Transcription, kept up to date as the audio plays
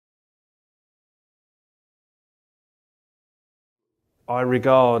I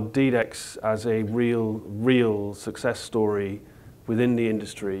regard DDEX as a real success story within the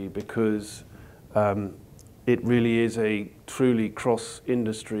industry because it really is a truly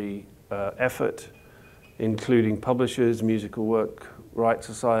cross-industry effort, including publishers, musical work rights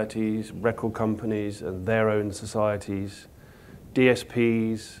societies, record companies and their own societies,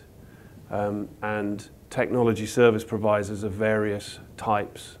 DSPs, and technology service providers of various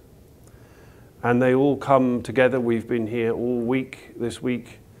types. And they all come together. We've been here all week, this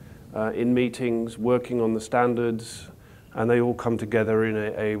week, in meetings, working on the standards, and they all come together in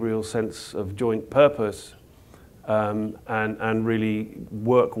a real sense of joint purpose and really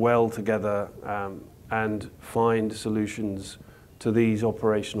work well together and find solutions to these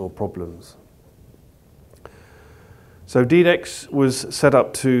operational problems. So DDEX was set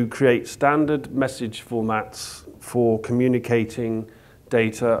up to create standard message formats for communicating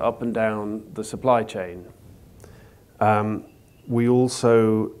data up and down the supply chain. We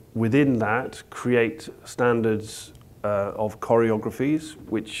also, within that, create standards of choreographies,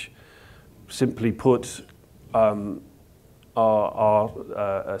 which simply put are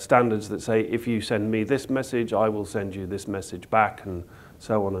standards that say, if you send me this message, I will send you this message back, and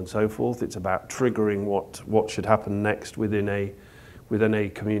so on and so forth. It's about triggering what should happen next within a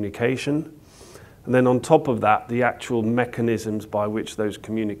communication. And then on top of that, the actual mechanisms by which those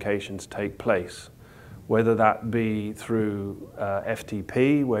communications take place, whether that be through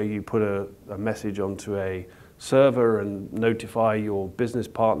FTP, where you put a message onto a server and notify your business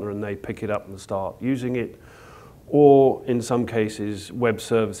partner and they pick it up and start using it, or in some cases, web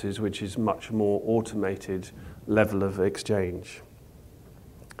services, which is much more automated level of exchange.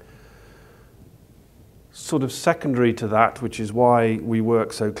 Sort of secondary to that, which is why we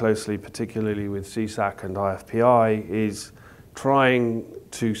work so closely, particularly with CSAC and IFPI, is trying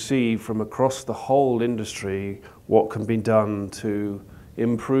to see from across the whole industry what can be done to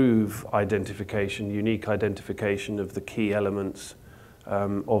improve identification, unique identification of the key elements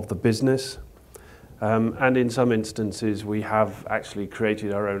of the business. And in some instances, we have actually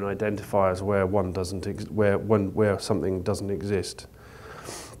created our own identifiers where something doesn't exist.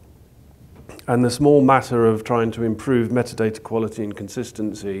 And the small matter of trying to improve metadata quality and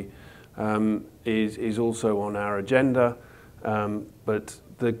consistency is also on our agenda, but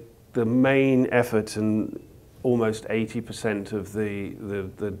the main effort, and almost 80% of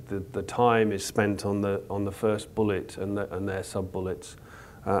the time is spent on the first bullet and their sub-bullets,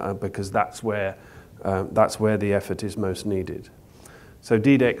 because that's where the effort is most needed. So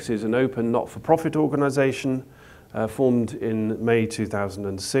DDEX is an open, not-for-profit organisation formed in May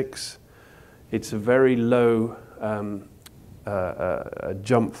 2006. It's a very low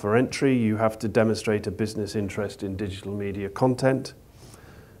jump for entry. You have to demonstrate a business interest in digital media content.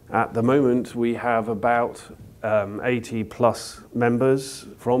 At the moment, we have about 80 plus members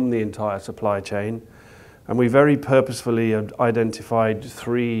from the entire supply chain, and we very purposefully identified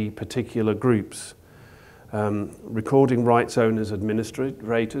 3 particular groups. Recording rights owners,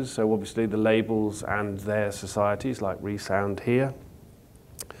 administrators, so obviously the labels and their societies like Resound here.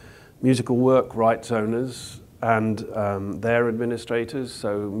 Musical work rights owners and their administrators,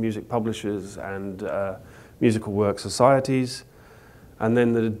 so music publishers and musical work societies. And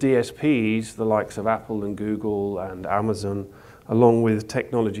then the DSPs, the likes of Apple and Google and Amazon, along with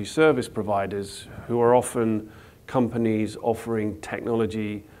technology service providers, who are often companies offering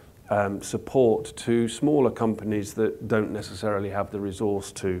technology support to smaller companies that don't necessarily have the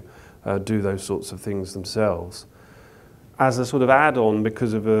resource to do those sorts of things themselves. As a sort of add-on,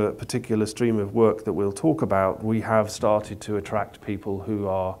 because of a particular stream of work that we'll talk about, we have started to attract people who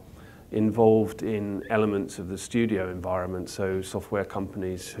are involved in elements of the studio environment, so software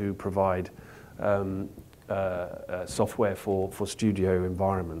companies who provide software for studio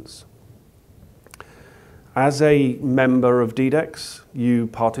environments. As a member of DDEX, you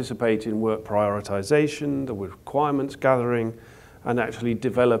participate in work prioritization, the requirements gathering, and actually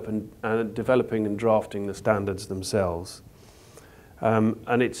developing and drafting the standards themselves.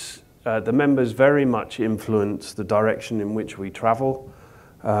 And it's the members very much influence the direction in which we travel.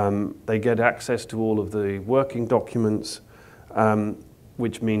 They get access to all of the working documents,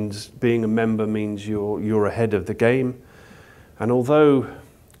 which means being a member means you're ahead of the game. And although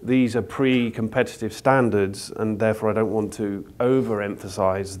these are pre-competitive standards, and therefore I don't want to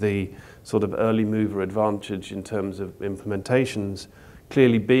overemphasize the sort of early mover advantage in terms of implementations,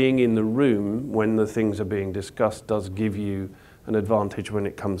 clearly being in the room when the things are being discussed does give you an advantage when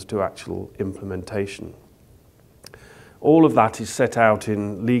it comes to actual implementation. All of that is set out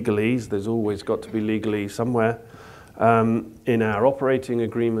in legalese. There's always got to be legalese somewhere in our operating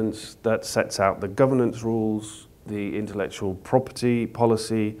agreements that sets out the governance rules, the intellectual property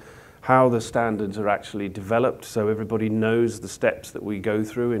policy, how the standards are actually developed, so everybody knows the steps that we go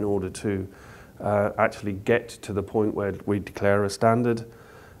through in order to actually get to the point where we declare a standard,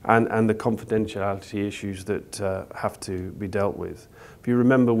 and the confidentiality issues that have to be dealt with. If you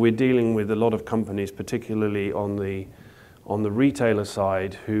remember, we're dealing with a lot of companies, particularly on the retailer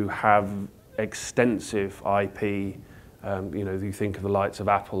side, who have extensive IP. You think of the likes of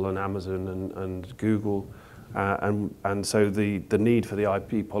Apple and Amazon and Google, and so the need for the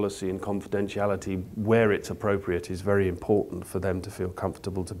IP policy and confidentiality, where it's appropriate, is very important for them to feel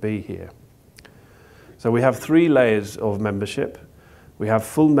comfortable to be here. So we have 3 layers of membership. We have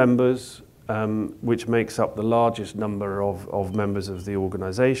full members, which makes up the largest number of members of the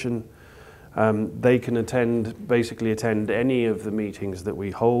organization. They can basically attend any of the meetings that we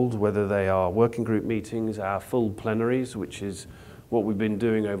hold, whether they are working group meetings, our full plenaries, which is what we've been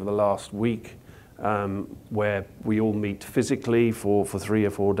doing over the last week, where we all meet physically for 3 or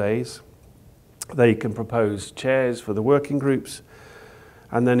 4 days. They can propose chairs for the working groups.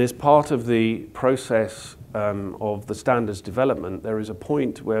 And then as part of the process of the standards development, there is a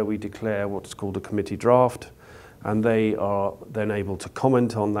point where we declare what's called a committee draft, and they are then able to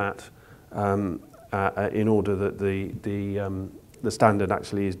comment on that in order that the standard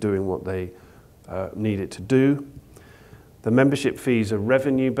actually is doing what they need it to do. The membership fees are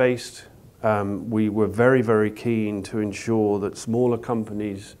revenue-based. We were very, very keen to ensure that smaller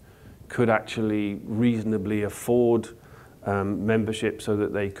companies could actually reasonably afford membership so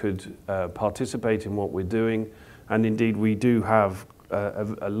that they could participate in what we're doing. And indeed, we do have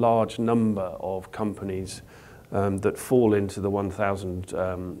a large number of companies that fall into the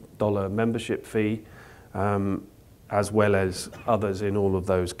 $1,000 membership fee, as well as others in all of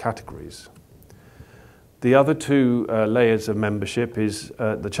those categories. The other 2 layers of membership is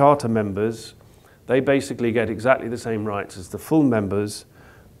the charter members. They basically get exactly the same rights as the full members,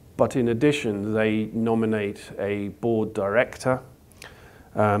 but in addition, they nominate a board director,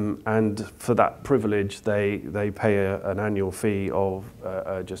 and for that privilege, they pay an annual fee of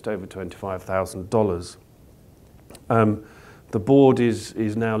just over $25,000. The board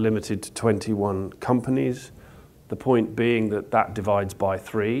is now limited to 21 companies. The point being that divides by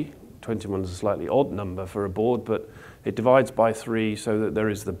 3. 21 is a slightly odd number for a board, but it divides by 3 so that there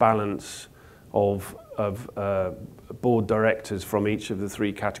is the balance of board directors from each of the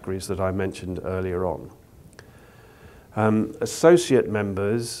 3 categories that I mentioned earlier on. Associate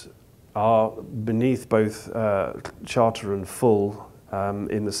members are beneath both charter and full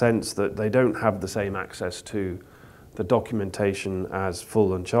in the sense that they don't have the same access to the documentation as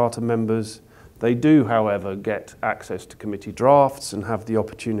full and charter members. They do, however, get access to committee drafts and have the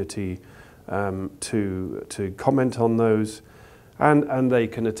opportunity to comment on those, and they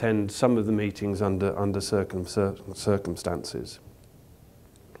can attend some of the meetings under circumstances.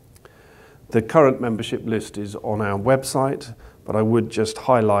 The current membership list is on our website, but I would just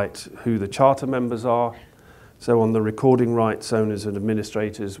highlight who the charter members are. So on the recording rights owners and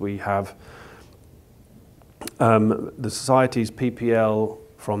administrators, we have the societies PPL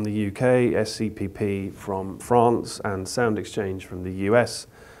from the UK, SCPP from France, and Sound Exchange from the US,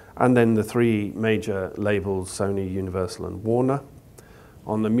 and then the 3 major labels, Sony, Universal, and Warner.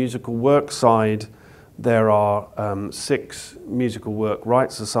 On the musical work side, there are 6 musical work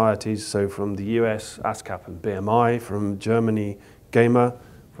rights societies, so from the US, ASCAP and BMI, from Germany, GEMA,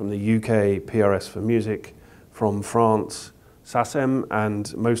 from the UK, PRS for Music, from France, SACEM,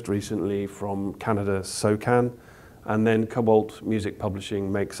 and most recently from Canada, SOCAN, and then Cobalt Music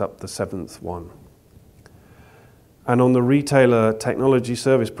Publishing makes up the 7th one. And on the retailer technology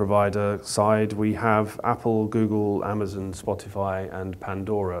service provider side, we have Apple, Google, Amazon, Spotify, and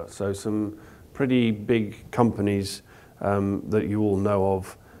Pandora. So some pretty big companies that you all know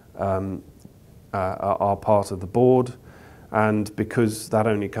of are part of the board. And because that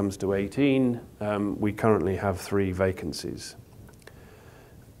only comes to 18, we currently have 3 vacancies.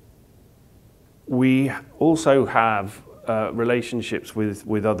 We also have relationships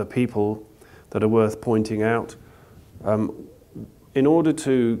with other people that are worth pointing out. In order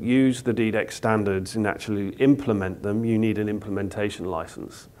to use the DDEX standards and actually implement them, you need an implementation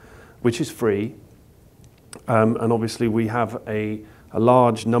license, which is free. And obviously we have a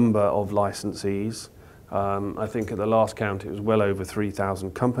large number of licensees. I think at the last count it was well over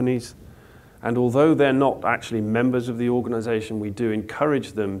 3,000 companies. And although they're not actually members of the organization, we do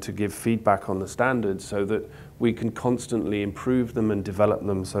encourage them to give feedback on the standards so that we can constantly improve them and develop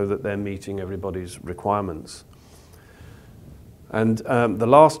them so that they're meeting everybody's requirements. And the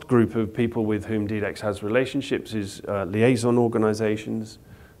last group of people with whom DDEX has relationships is liaison organizations.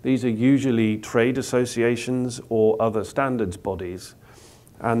 These are usually trade associations or other standards bodies.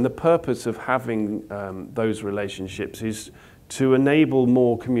 And the purpose of having those relationships is to enable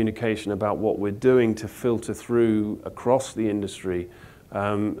more communication about what we're doing to filter through across the industry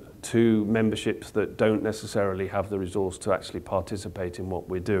to memberships that don't necessarily have the resource to actually participate in what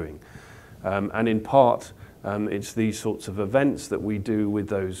we're doing. And in part, it's these sorts of events that we do with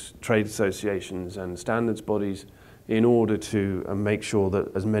those trade associations and standards bodies in order to make sure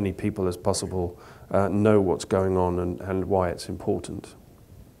that as many people as possible know what's going on and why it's important.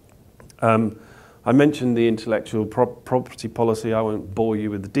 I mentioned the intellectual property policy. I won't bore you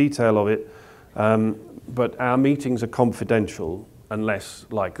with the detail of it, but our meetings are confidential unless,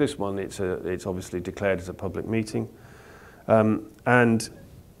 like this one, it's obviously declared as a public meeting. And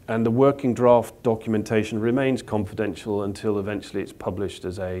the working draft documentation remains confidential until eventually it's published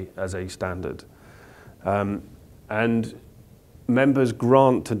as a standard. And members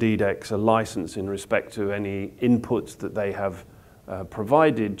grant to DDEX a license in respect to any inputs that they have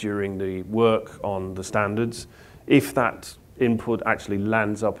provided during the work on the standards, if that input actually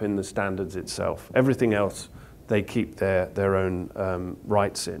lands up in the standards itself. Everything else, they keep their own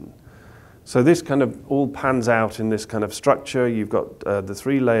rights in. So this kind of all pans out in this kind of structure. You've got the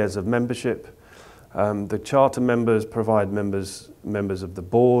 3 layers of membership. The charter members provide members of the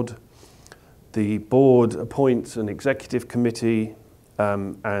board. The board appoints an executive committee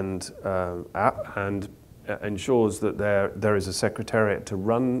and ensures that there is a secretariat to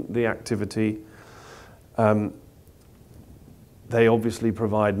run the activity. They obviously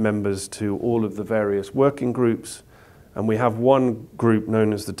provide members to all of the various working groups, and we have one group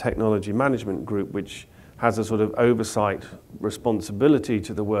known as the Technology Management Group, which has a sort of oversight responsibility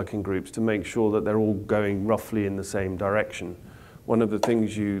to the working groups to make sure that they're all going roughly in the same direction. One of the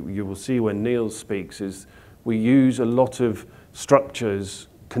things you will see when Neil speaks is we use a lot of structures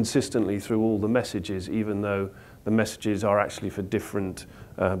consistently through all the messages, even though the messages are actually for different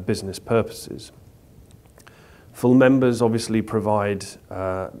business purposes. Full members obviously provide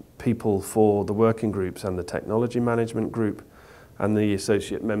people for the working groups and the technology management group, and the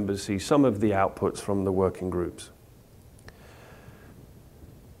associate members see some of the outputs from the working groups.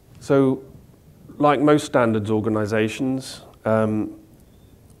 So, like most standards organizations,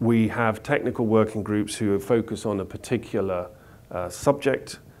 we have technical working groups who focus on a particular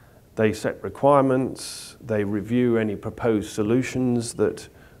subject. They set requirements, they review any proposed solutions that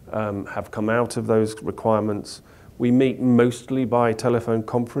have come out of those requirements. We meet mostly by telephone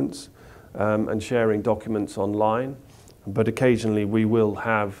conference and sharing documents online, but occasionally we will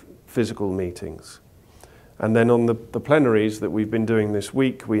have physical meetings. And then on the plenaries that we've been doing this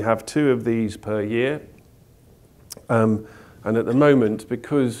week, we have 2 of these per year. And at the moment,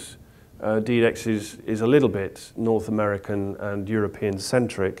 because DDEX is a little bit North American and European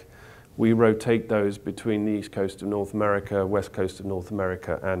centric, we rotate those between the East Coast of North America, West Coast of North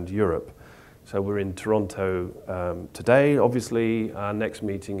America, and Europe. So we're in Toronto today, obviously. Our next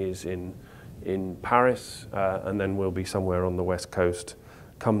meeting is in Paris, and then we'll be somewhere on the West Coast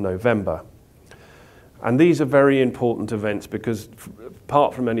come November. And these are very important events because,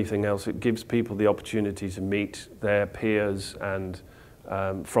 apart from anything else, it gives people the opportunity to meet their peers and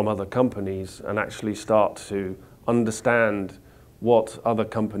from other companies and actually start to understand what other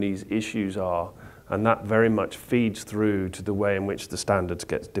companies' issues are, and that very much feeds through to the way in which the standards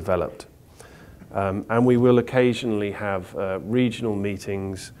get developed. And we will occasionally have regional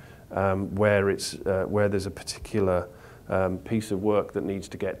meetings where there's a particular piece of work that needs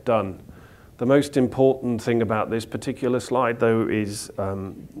to get done. The most important thing about this particular slide, though, is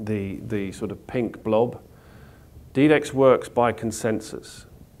the sort of pink blob. DDEX works by consensus.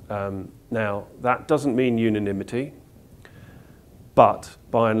 Now, that doesn't mean unanimity, but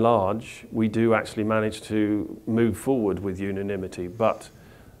by and large, we do actually manage to move forward with unanimity. But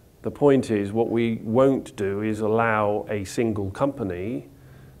the point is, what we won't do is allow a single company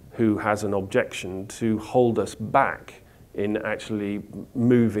who has an objection to hold us back in actually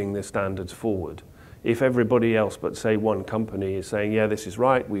moving the standards forward. If everybody else but say one company is saying, yeah, this is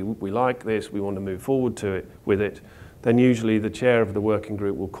right, we like this, we want to move forward with it, then usually the chair of the working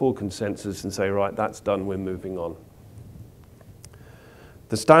group will call consensus and say, right, that's done, we're moving on.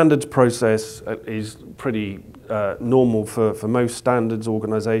 The standards process is pretty normal for most standards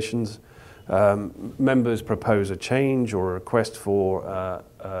organizations. Members propose a change or a request for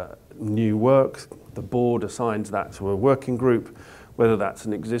new work. The board assigns that to a working group, whether that's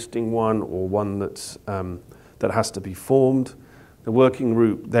an existing one or one that's, that has to be formed. The working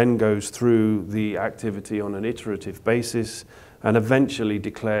group then goes through the activity on an iterative basis and eventually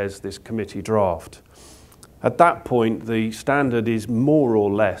declares this committee draft. At that point, the standard is more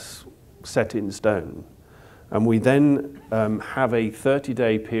or less set in stone. And we then have a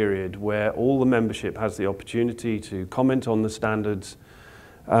 30-day period where all the membership has the opportunity to comment on the standards,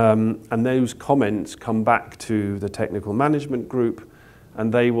 and those comments come back to the technical management group,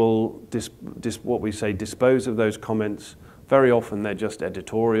 and they will, what we say, dispose of those comments. Very often they're just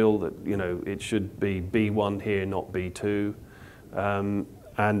editorial, that it should be B1 here, not B2.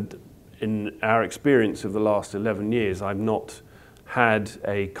 And in our experience of the last 11 years, I've not had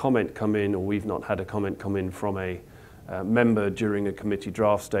a comment come in, or we've not had a comment come in from a member during a committee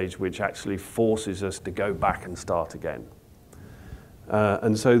draft stage which actually forces us to go back and start again.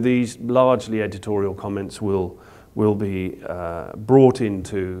 And so these largely editorial comments will be brought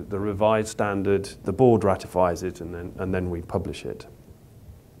into the revised standard, the board ratifies it, and then we publish it.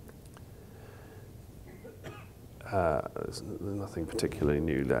 There's nothing particularly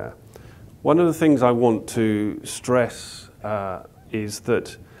new there. One of the things I want to stress is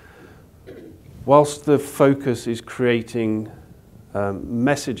that whilst the focus is creating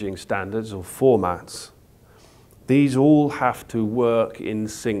messaging standards or formats, these all have to work in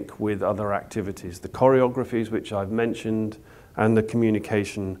sync with other activities, the choreographies which I've mentioned and the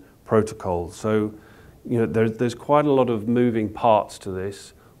communication protocols. So there's quite a lot of moving parts to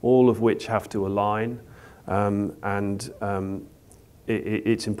this, all of which have to align,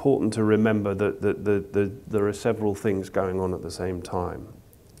 it's important to remember that there are several things going on at the same time.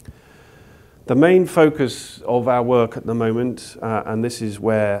 The main focus of our work at the moment, and this is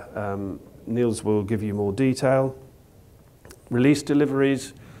where Niels will give you more detail, release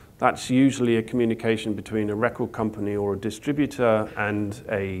deliveries, that's usually a communication between a record company or a distributor and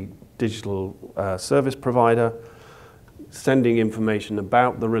a digital service provider, sending information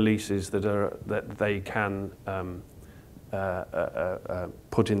about the releases that they can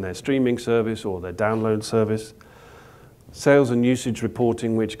put in their streaming service or their download service. Sales and usage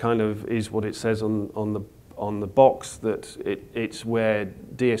reporting, which kind of is what it says on the box, that it's where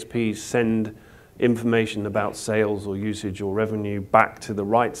DSPs send information about sales or usage or revenue back to the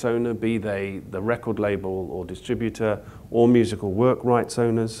rights owner, be they the record label or distributor or musical work rights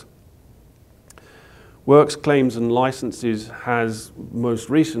owners. Works, claims and licenses has most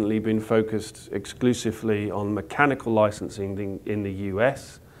recently been focused exclusively on mechanical licensing in the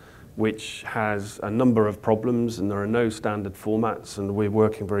US, which has a number of problems, and there are no standard formats, and we're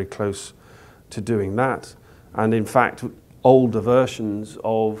working very close to doing that. And in fact, older versions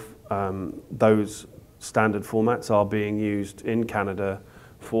of those standard formats are being used in Canada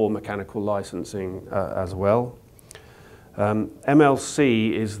for mechanical licensing as well.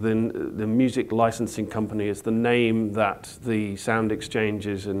 MLC is the music licensing company, is the name that the sound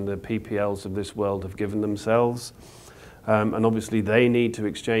exchanges and the PPLs of this world have given themselves. And obviously they need to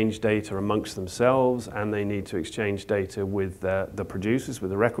exchange data amongst themselves, and they need to exchange data with the producers,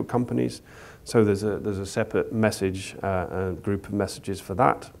 with the record companies. So there's a separate message, group of messages for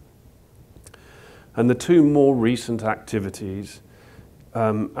that. And the two more recent activities,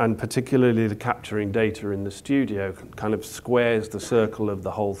 and particularly the capturing data in the studio, kind of squares the circle of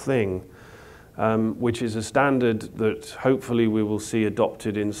the whole thing, which is a standard that hopefully we will see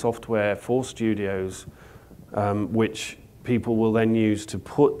adopted in software for studios, which people will then use to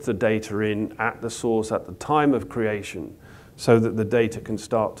put the data in at the source at the time of creation, so that the data can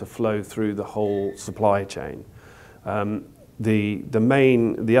start to flow through the whole supply chain.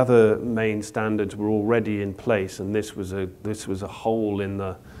 The other main standards were already in place, and this was a hole in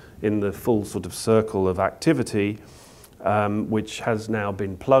the full sort of circle of activity, which has now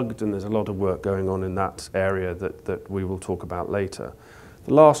been plugged, and there's a lot of work going on in that area that we will talk about later.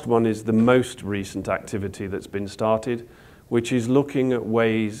 The last one is the most recent activity that's been started, which is looking at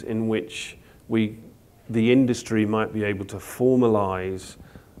ways in which the industry might be able to formalize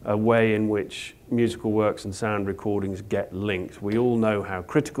a way in which musical works and sound recordings get linked. We all know how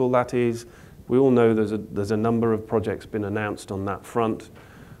critical that is. We all know there's a number of projects been announced on that front,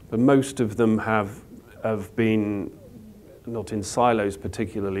 but most of them have been not in silos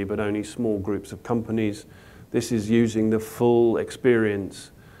particularly, but only small groups of companies. This is using the full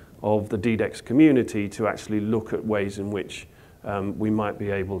experience of the DDEX community to actually look at ways in which we might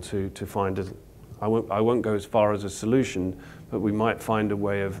be able to find I won't go as far as a solution, but we might find a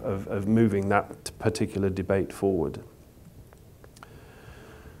way of moving that particular debate forward.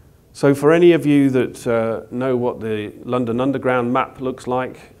 So for any of you that know what the London Underground map looks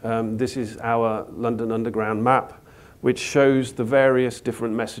like, this is our London Underground map, which shows the various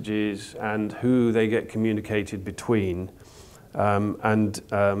different messages and who they get communicated between.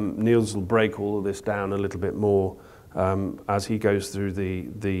 Niels will break all of this down a little bit more as he goes through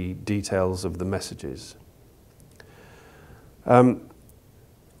the details of the messages.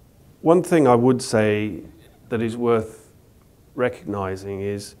 One thing I would say that is worth recognizing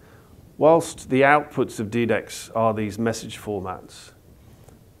is, whilst the outputs of DDEX are these message formats,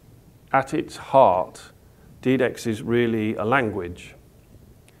 at its heart, DDEX is really a language.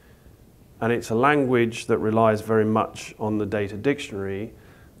 And it's a language that relies very much on the data dictionary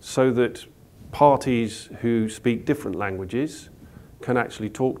so that parties who speak different languages can actually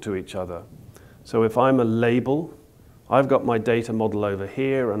talk to each other. So if I'm a label, I've got my data model over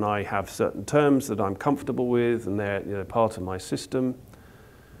here and I have certain terms that I'm comfortable with and they're part of my system.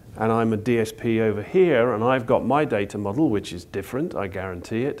 And I'm a DSP over here and I've got my data model, which is different, I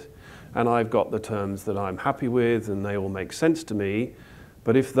guarantee it. And I've got the terms that I'm happy with and they all make sense to me.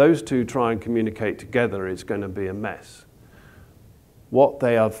 But if those two try and communicate together, it's going to be a mess. What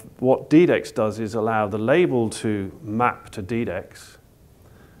DDEX does is allow the label to map to DDEX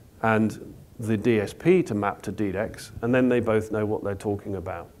and the DSP to map to DDEX, and then they both know what they're talking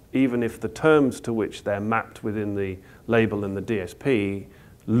about. Even if the terms to which they're mapped within the label and the DSP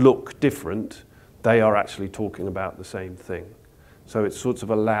look different, they are actually talking about the same thing. So it sort of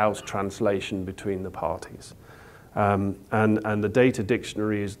allows translation between the parties. And the data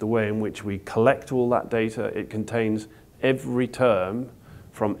dictionary is the way in which we collect all that data. It contains every term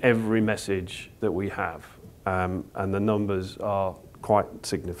from every message that we have. And the numbers are quite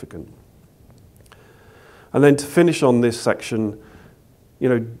significant. And then to finish on this section,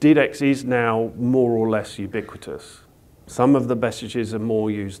 DDEX is now more or less ubiquitous. Some of the messages are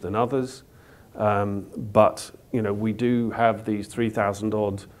more used than others, but we do have these 3,000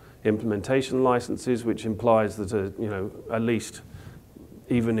 odd implementation licenses, which implies that at least,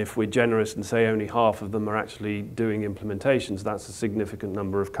 even if we're generous and say only half of them are actually doing implementations, that's a significant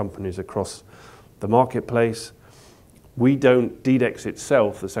number of companies across the marketplace. DDEX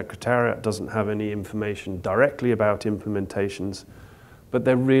itself, the Secretariat, doesn't have any information directly about implementations, but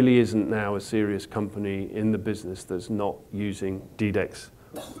there really isn't now a serious company in the business that's not using DDEX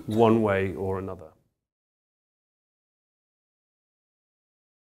one way or another.